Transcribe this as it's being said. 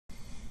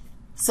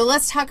So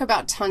let's talk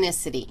about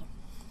tonicity.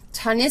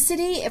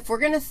 Tonicity, if we're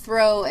going to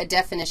throw a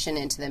definition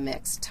into the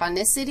mix,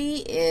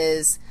 tonicity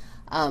is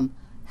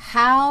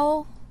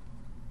how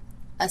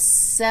a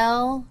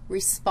cell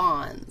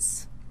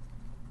responds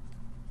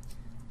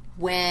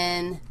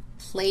when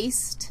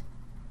placed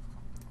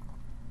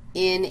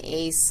in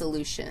a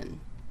solution.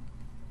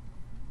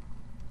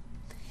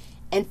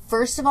 And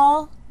first of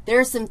all, there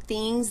are some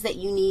things that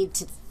you need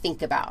to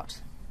think about.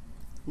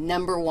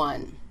 Number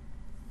one,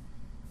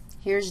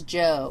 here's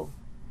Joe.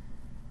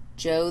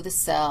 Joe the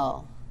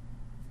cell.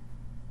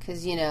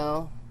 Because, you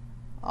know,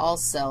 all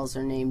cells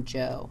are named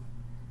Joe.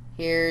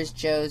 Here's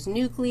Joe's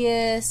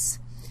nucleus.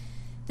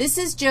 This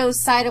is Joe's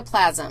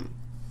cytoplasm.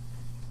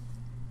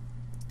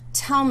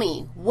 Tell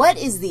me, what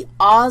is the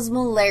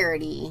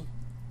osmolarity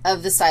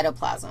of the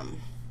cytoplasm?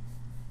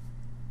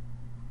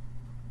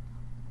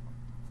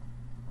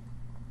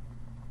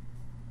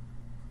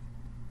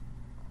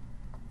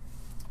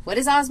 What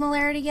is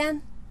osmolarity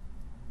again?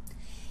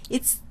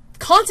 It's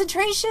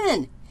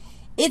concentration.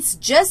 It's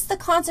just the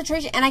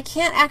concentration, and I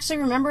can't actually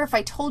remember if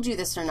I told you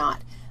this or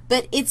not,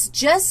 but it's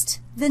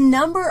just the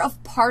number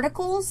of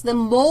particles, the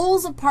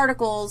moles of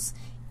particles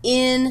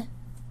in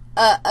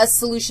a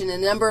solution, a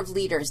number of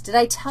liters. Did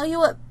I tell you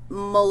what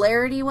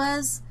molarity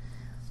was?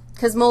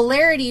 Because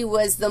molarity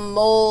was the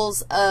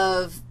moles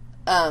of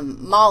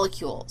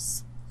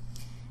molecules.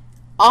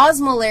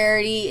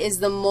 Osmolarity is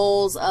the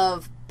moles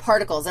of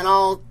particles, and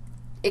I'll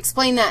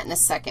explain that in a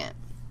second.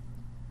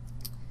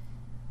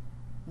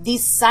 The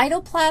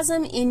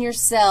cytoplasm in your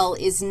cell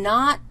is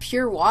not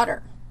pure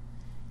water,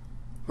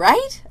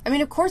 right? I mean,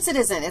 of course it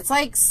isn't. It's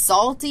like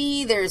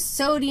salty. There's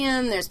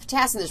sodium. There's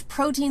potassium. There's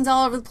proteins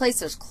all over the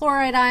place. There's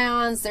chloride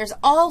ions. There's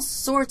all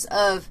sorts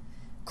of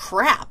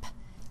crap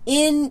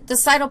in the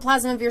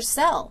cytoplasm of your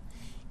cell.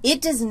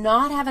 It does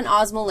not have an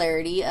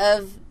osmolarity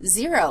of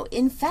 0.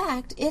 In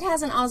fact, it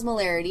has an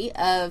osmolarity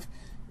of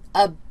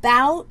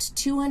about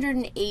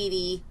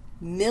 280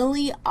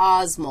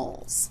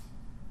 milliosmoles.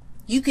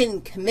 You can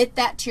commit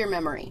that to your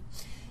memory.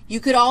 You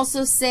could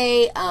also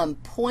say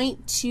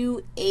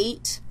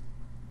 0.28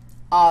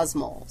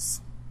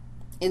 osmoles.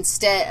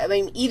 Instead, I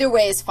mean, either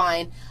way is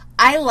fine.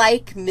 I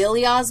like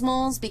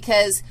milliosmoles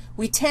because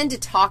we tend to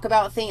talk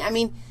about things. I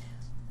mean,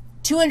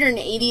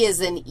 280 is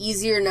an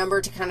easier number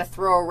to kind of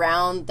throw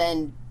around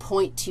than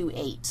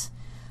 0.28.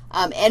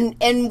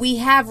 And we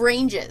have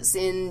ranges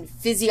in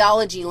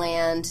physiology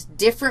land,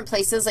 different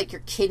places like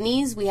your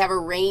kidneys. We have a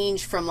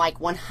range from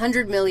like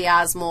 100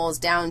 milliosmoles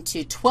down to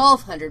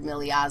 1,200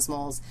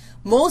 milliosmoles.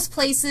 Most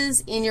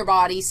places in your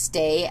body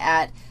stay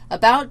at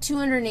about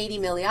 280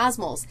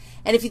 milliosmoles.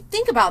 And if you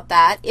think about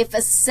that, if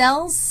a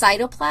cell's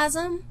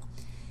cytoplasm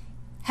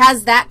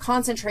has that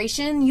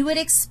concentration, you would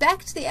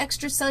expect the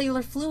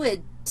extracellular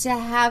fluid to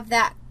have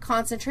that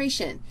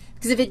concentration.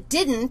 Because if it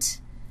didn't,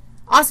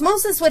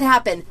 osmosis would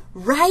happen,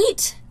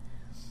 right?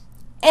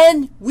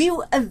 And we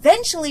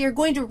eventually are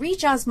going to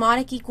reach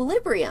osmotic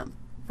equilibrium,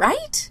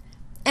 right?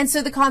 And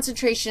so the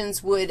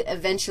concentrations would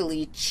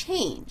eventually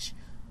change,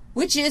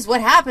 which is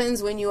what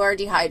happens when you are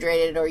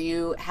dehydrated or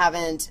you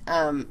haven't,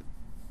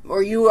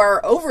 or you are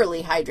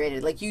overly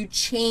hydrated. Like you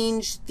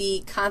change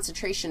the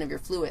concentration of your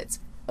fluids.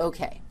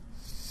 Okay.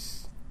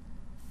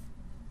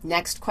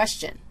 Next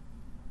question.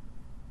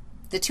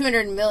 The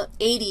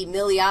 280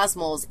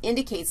 milliosmoles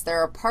indicates there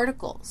are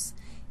particles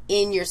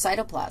in your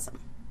cytoplasm.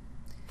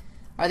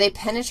 Are they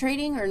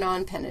penetrating or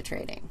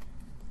non-penetrating?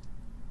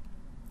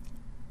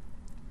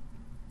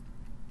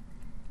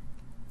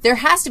 There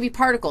has to be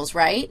particles,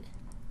 right?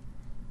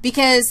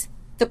 Because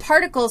the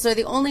particles are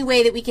the only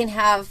way that we can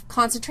have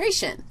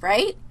concentration,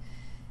 right?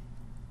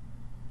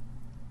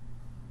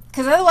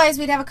 Because otherwise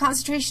we'd have a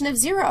concentration of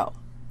 0.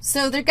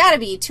 So there's got to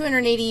be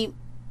 280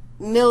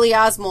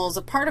 milliosmoles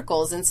of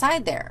particles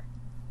inside there.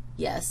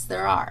 Yes,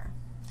 there are.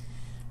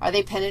 Are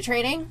they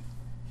penetrating?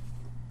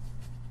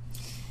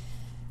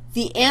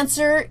 The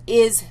answer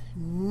is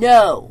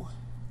no.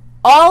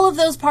 All of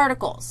those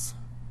particles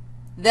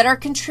that are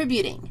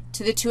contributing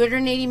to the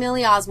 280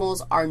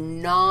 milliosmoles are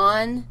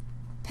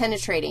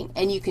non-penetrating,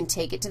 and you can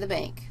take it to the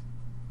bank.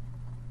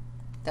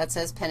 That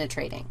says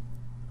penetrating.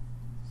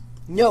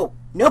 No,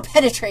 no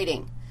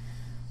penetrating.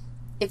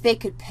 If they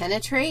could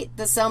penetrate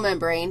the cell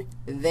membrane,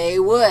 they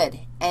would,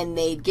 and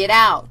they'd get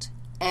out,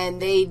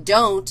 and they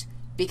don't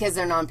because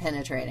they're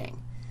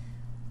non-penetrating.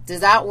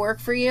 Does that work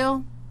for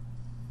you?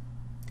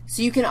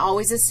 So you can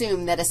always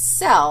assume that a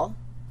cell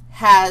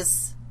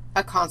has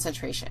a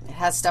concentration. It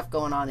has stuff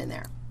going on in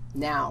there.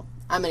 Now,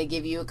 I'm going to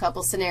give you a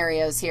couple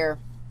scenarios here.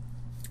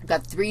 I've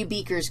got 3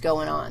 beakers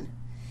going on.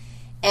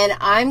 And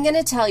I'm going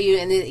to tell you,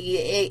 and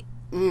it's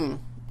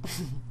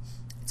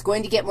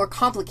going to get more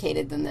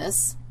complicated than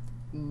this,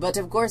 but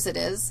of course it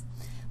is.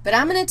 But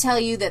I'm going to tell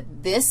you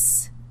that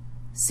this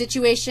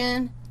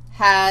situation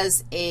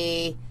has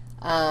a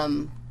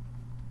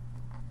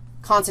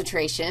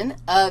concentration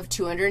of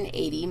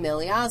 280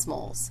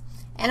 milliosmoles.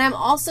 And I'm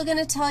also going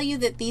to tell you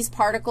that these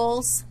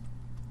particles,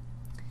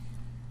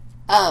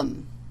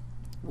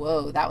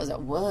 whoa, that was a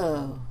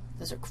whoa.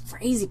 Those are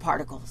crazy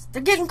particles.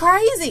 They're getting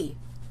crazy.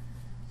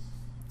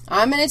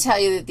 I'm going to tell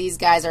you that these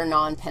guys are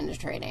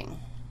non-penetrating.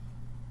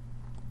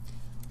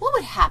 What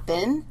would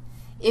happen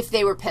if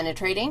they were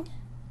penetrating?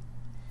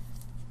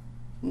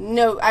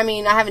 No, I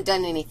mean, I haven't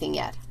done anything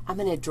yet. I'm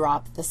going to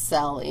drop the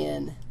cell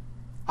in.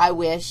 I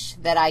wish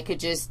that I could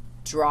just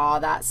draw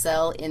that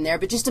cell in there,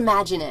 but just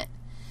imagine it,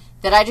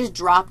 that I just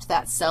dropped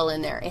that cell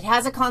in there. It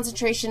has a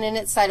concentration in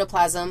its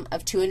cytoplasm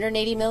of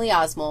 280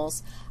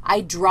 milliosmoles. I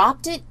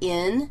dropped it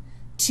in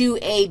to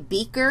a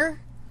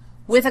beaker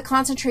with a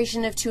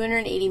concentration of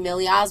 280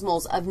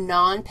 milliosmoles of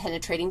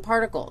non-penetrating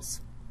particles.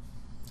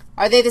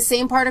 Are they the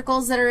same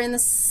particles that are in the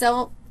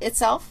cell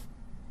itself?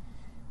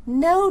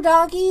 No,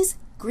 doggies.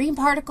 Green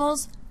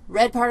particles,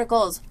 red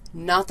particles,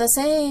 not the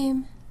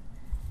same.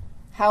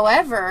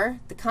 However,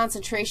 the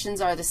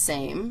concentrations are the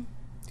same,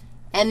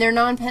 and they're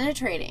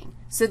non-penetrating.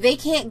 So they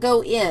can't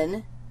go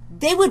in.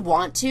 They would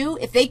want to.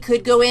 If they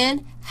could go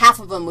in, half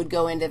of them would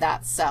go into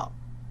that cell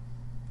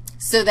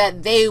so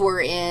that they were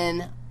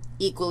in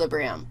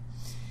equilibrium.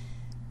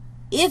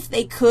 If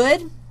they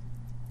could,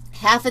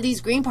 half of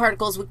these green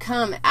particles would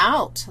come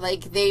out.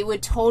 Like they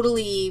would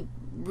totally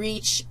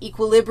reach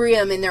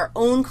equilibrium in their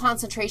own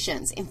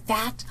concentrations. In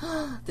fact,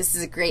 this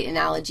is a great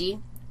analogy.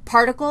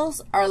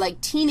 Particles are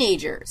like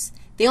teenagers.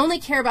 They only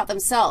care about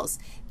themselves.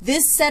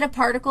 This set of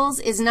particles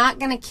is not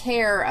going to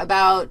care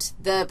about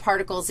the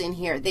particles in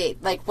here. They,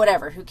 like,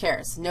 whatever, who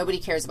cares? Nobody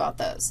cares about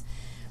those.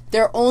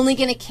 They're only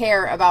going to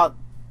care about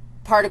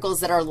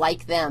particles that are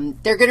like them.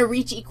 They're going to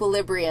reach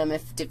equilibrium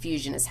if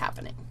diffusion is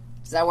happening.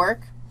 Does that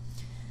work?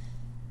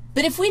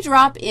 But if we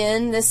drop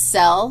in this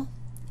cell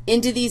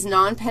into these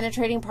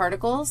non-penetrating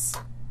particles,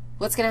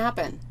 what's going to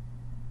happen?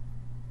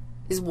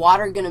 Is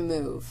water going to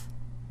move?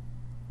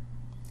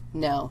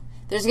 No.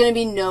 There's going to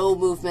be no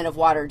movement of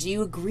water. Do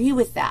you agree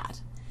with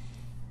that?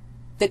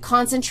 The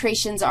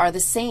concentrations are the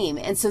same.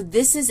 And so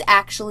this is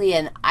actually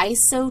an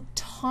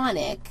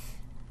isotonic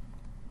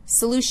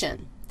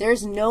solution.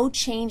 There's no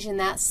change in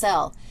that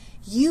cell.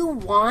 You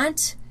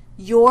want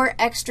your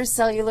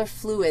extracellular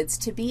fluids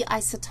to be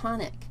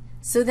isotonic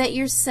so that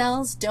your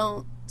cells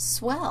don't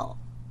swell.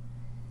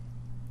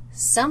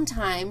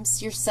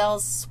 Sometimes your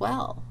cells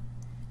swell.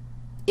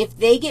 If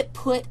they get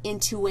put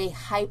into a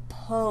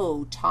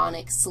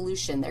hypotonic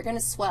solution, they're going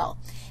to swell.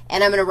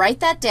 And I'm going to write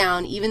that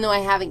down even though I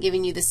haven't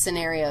given you the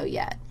scenario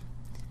yet.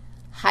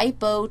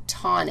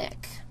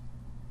 Hypotonic.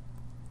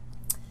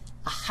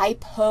 A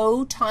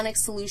hypotonic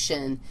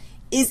solution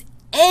is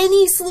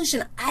any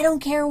solution, I don't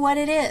care what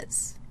it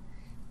is,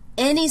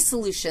 any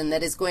solution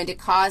that is going to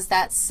cause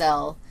that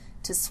cell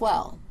to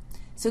swell.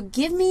 So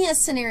give me a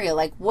scenario,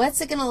 like what's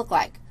it going to look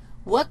like?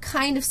 What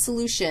kind of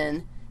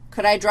solution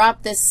could I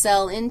drop this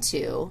cell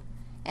into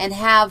and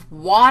have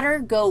water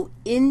go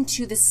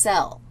into the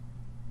cell?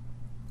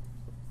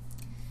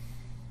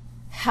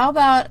 How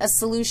about a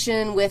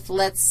solution with,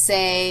 let's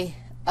say,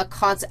 a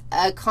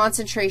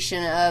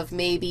concentration of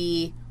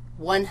maybe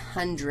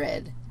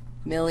 100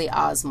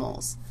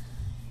 milliosmoles?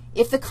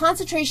 If the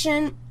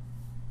concentration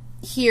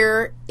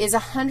here is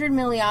 100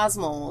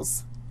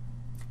 milliosmoles,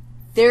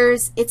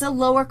 it's a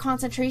lower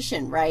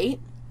concentration, right?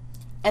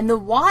 And the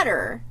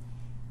water,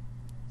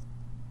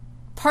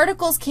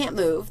 particles can't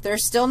move. They're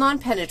still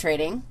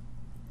non-penetrating.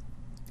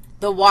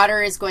 The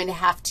water is going to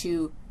have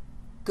to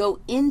go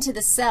into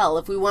the cell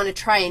if we want to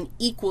try and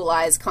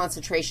equalize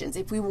concentrations.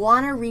 If we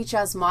want to reach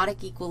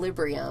osmotic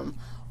equilibrium,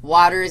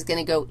 water is going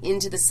to go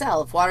into the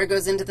cell. If water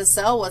goes into the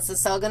cell, what's the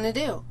cell going to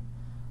do?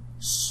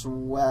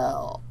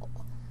 Swell.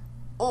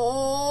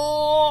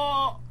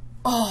 Oh,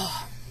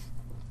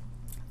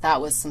 that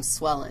was some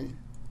swelling.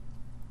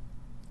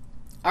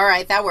 All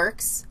right, that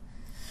works,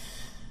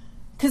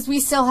 because we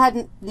still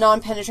had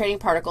non-penetrating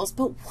particles.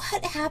 But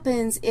what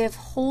happens if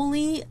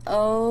holy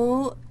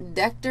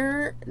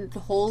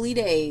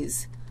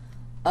days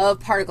of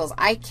particles?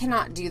 I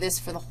cannot do this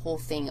for the whole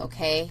thing,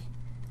 okay?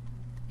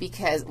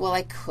 Because, well,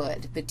 I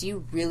could, but do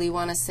you really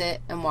want to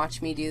sit and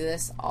watch me do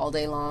this all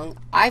day long?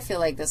 I feel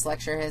like this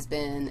lecture has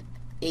been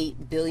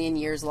 8 billion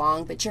years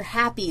long, but you're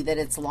happy that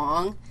it's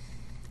long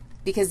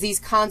because these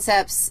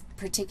concepts,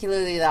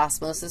 particularly the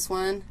osmosis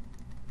one,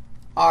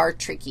 are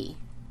tricky.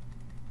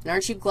 And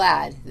aren't you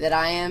glad that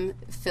I am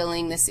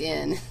filling this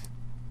in?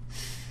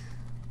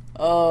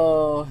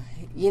 Oh,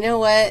 you know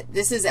what?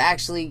 This is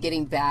actually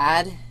getting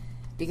bad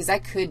because I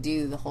could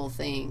do the whole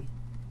thing.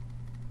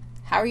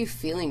 How are you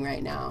feeling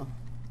right now?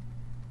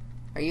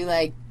 Are you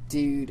like,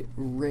 dude,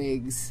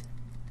 Riggs,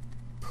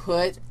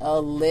 put a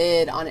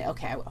lid on it?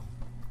 Okay, I will.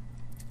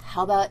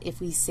 How about if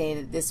we say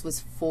that this was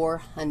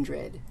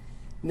 400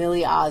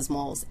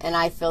 milliosmoles and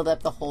I filled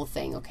up the whole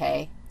thing,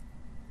 okay?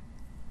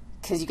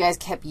 Because you guys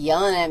kept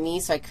yelling at me,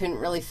 so I couldn't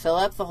really fill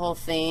up the whole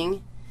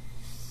thing.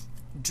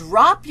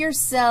 Drop your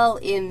cell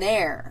in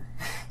there.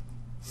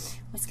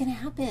 What's going to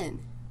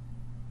happen?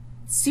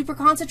 It's super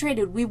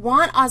concentrated. We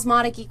want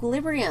osmotic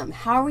equilibrium.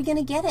 How are we going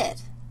to get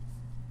it?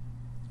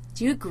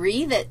 Do you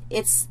agree that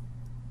it's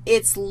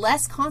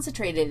less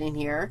concentrated in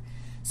here?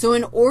 So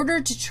in order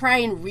to try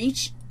and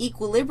reach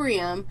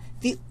equilibrium,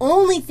 the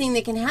only thing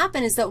that can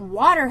happen is that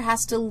water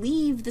has to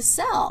leave the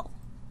cell.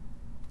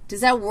 Does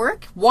that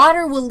work?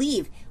 Water will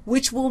leave,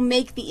 which will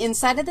make the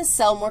inside of the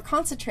cell more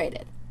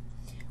concentrated,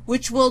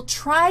 which will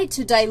try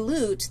to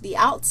dilute the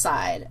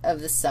outside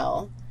of the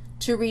cell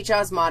to reach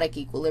osmotic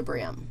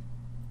equilibrium.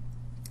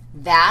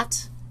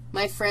 That,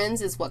 my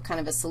friends, is what kind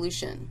of a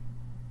solution?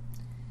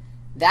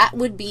 That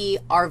would be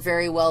our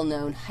very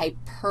well-known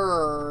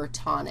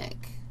hypertonic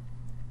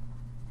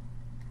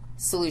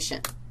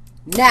solution.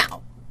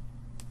 Now,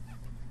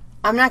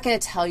 I'm not going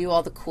to tell you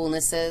all the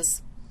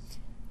coolnesses.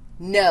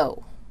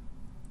 No,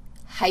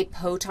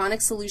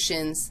 hypotonic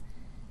solutions,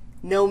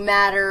 no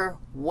matter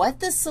what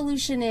the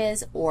solution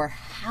is or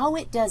how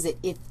it does it,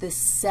 if the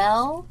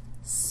cell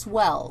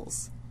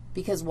swells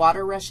because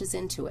water rushes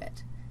into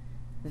it,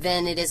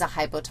 then it is a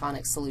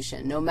hypotonic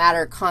solution. No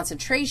matter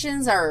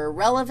concentrations are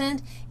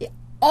irrelevant,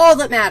 all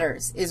that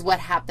matters is what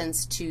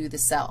happens to the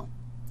cell.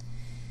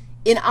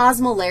 In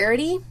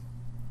osmolarity,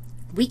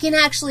 we can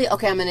actually,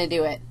 okay, I'm going to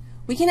do it.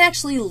 We can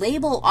actually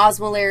label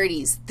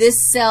osmolarities,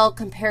 this cell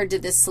compared to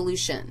this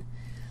solution.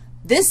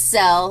 This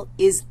cell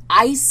is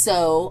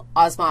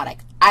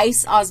isoosmotic,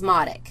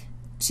 isosmotic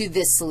to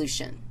this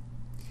solution.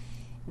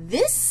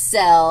 This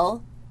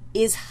cell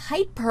is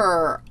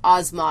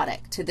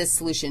hyperosmotic to this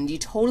solution. Do you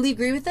totally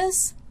agree with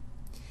this?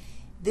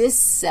 This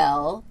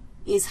cell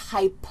is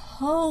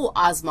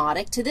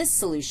hypoosmotic to this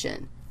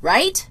solution,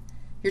 right?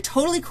 You're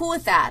totally cool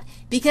with that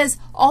because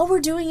all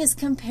we're doing is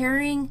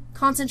comparing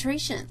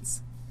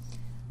concentrations.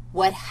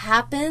 What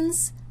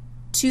happens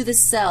to the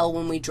cell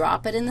when we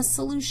drop it in the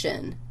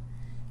solution,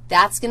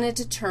 that's going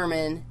to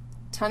determine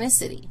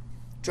tonicity.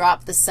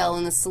 Drop the cell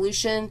in the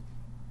solution.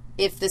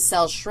 If the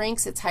cell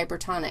shrinks, it's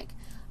hypertonic.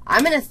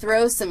 I'm going to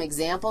throw some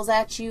examples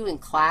at you in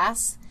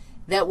class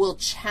that will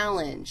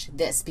challenge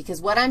this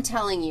because what I'm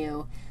telling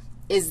you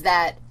is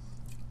that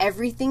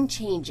everything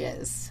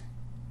changes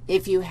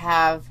if you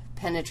have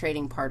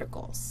penetrating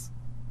particles.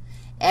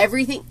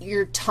 Everything,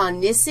 your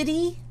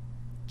tonicity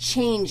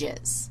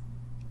changes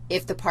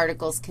if the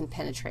particles can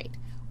penetrate.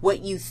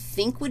 What you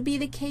think would be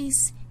the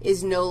case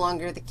is no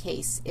longer the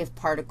case if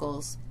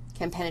particles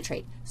can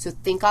penetrate. So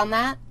think on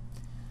that.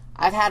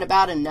 I've had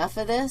about enough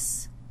of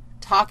this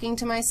talking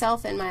to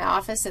myself in my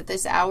office at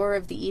this hour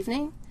of the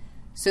evening,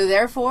 so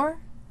therefore,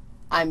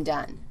 I'm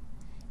done.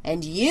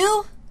 And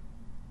you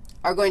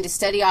are going to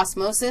study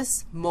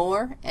osmosis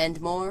more and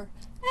more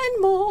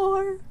and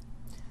more.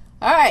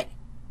 All right,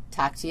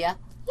 talk to you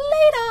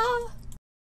later.